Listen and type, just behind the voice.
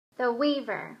The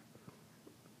Weaver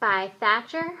by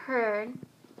Thacher Hurd.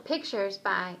 Pictures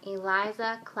by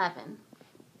Elisa, Kleven.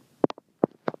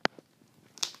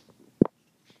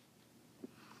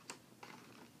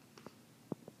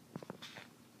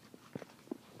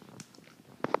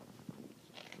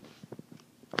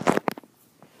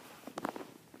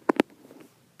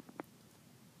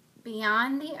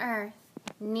 Beyond the earth,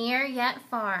 near yet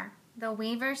far, the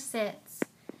weaver sits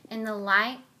in the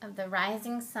light of the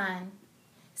rising sun,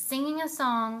 singing a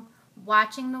song,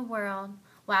 watching the world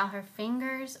while her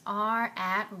fingers are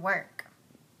at work.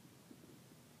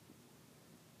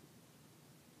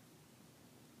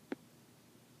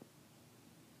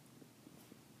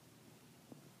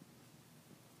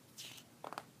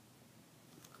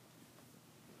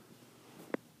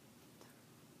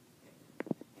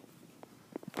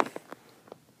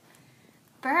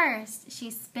 First,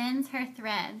 she spins her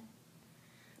thread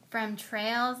from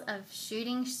trails of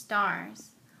shooting stars,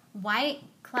 white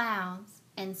clouds,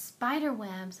 and spider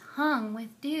webs hung with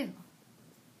dew.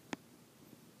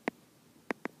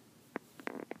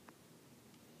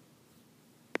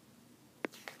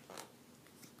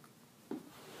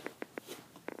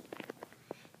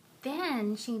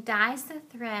 Then she dyes the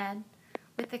thread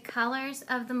with the colors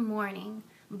of the morning,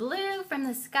 blue from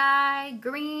the sky,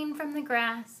 green from the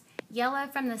grass, yellow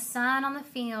from the sun on the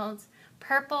fields,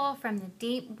 purple from the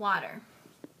deep water.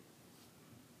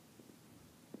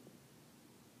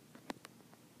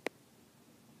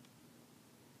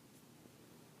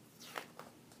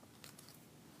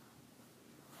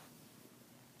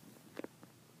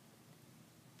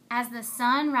 As the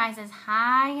sun rises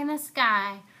high in the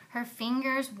sky, her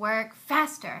fingers work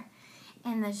faster,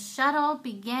 and the shuttle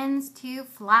begins to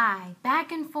fly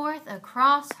back and forth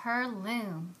across her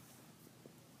loom.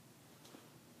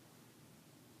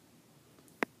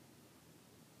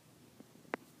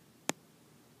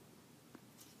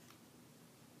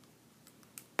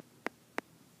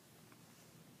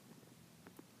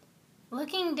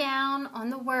 Looking down on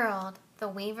the world, the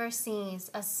weaver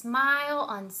sees a smile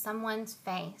on someone's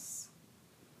face.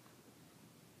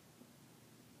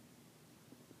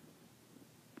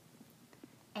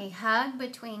 A hug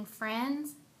between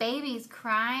friends, babies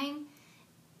crying,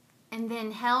 and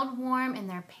then held warm in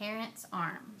their parents'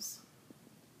 arms.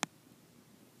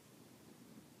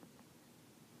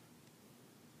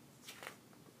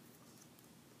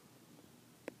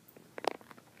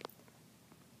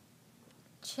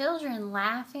 Children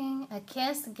laughing, a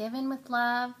kiss given with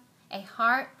love, a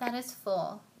heart that is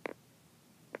full.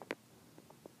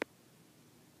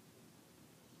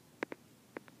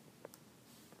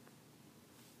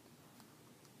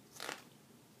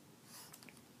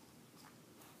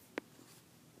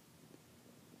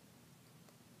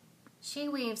 She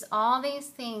weaves all these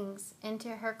things into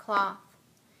her cloth,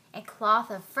 a cloth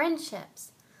of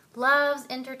friendships, loves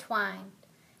intertwined,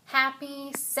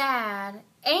 happy, sad,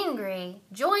 angry,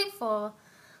 joyful,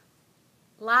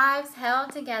 lives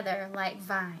held together like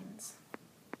vines.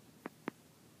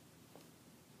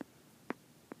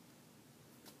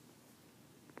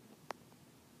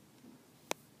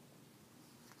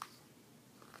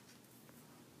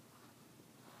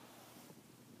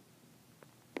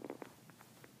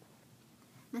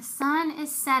 The sun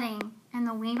is setting, and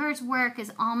the weaver's work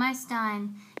is almost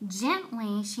done.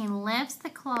 Gently, she lifts the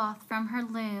cloth from her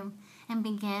loom and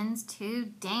begins to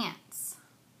dance.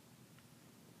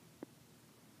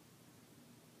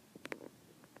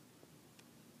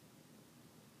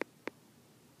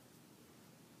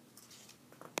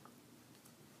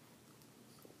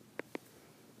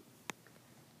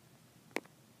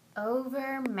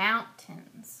 Over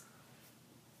mountains.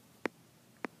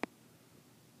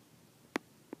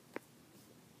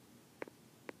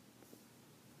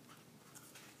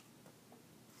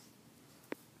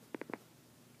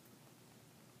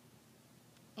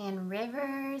 And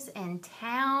rivers and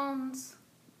towns.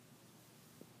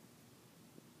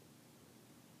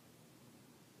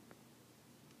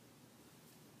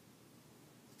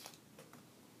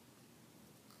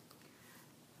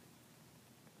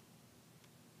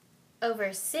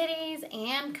 Over cities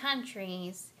and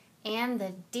countries and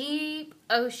the deep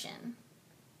ocean.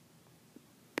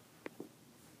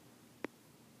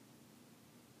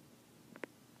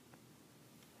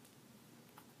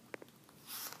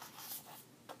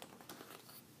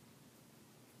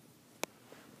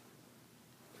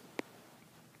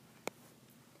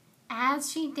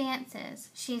 As she dances,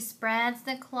 she spreads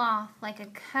the cloth like a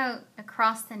coat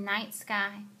across the night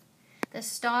sky. The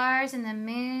stars and the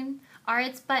moon are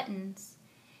its buttons.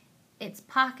 Its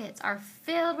pockets are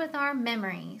filled with our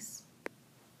memories.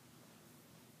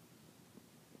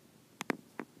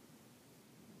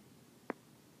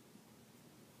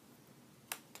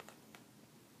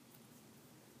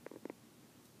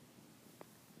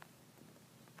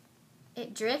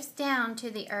 It drifts down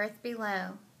to the earth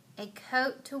below, a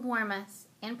coat to warm us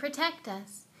and protect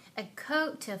us, a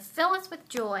coat to fill us with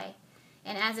joy.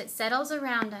 And as it settles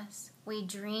around us, we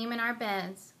dream in our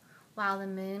beds while the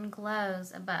moon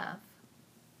glows above.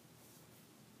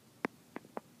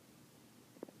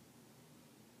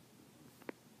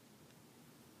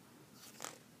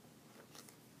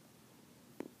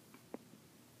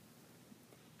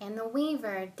 And the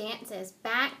weaver dances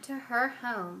back to her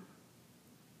home.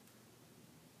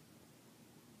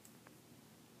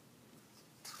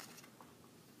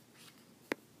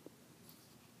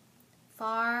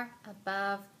 Far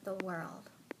above the world.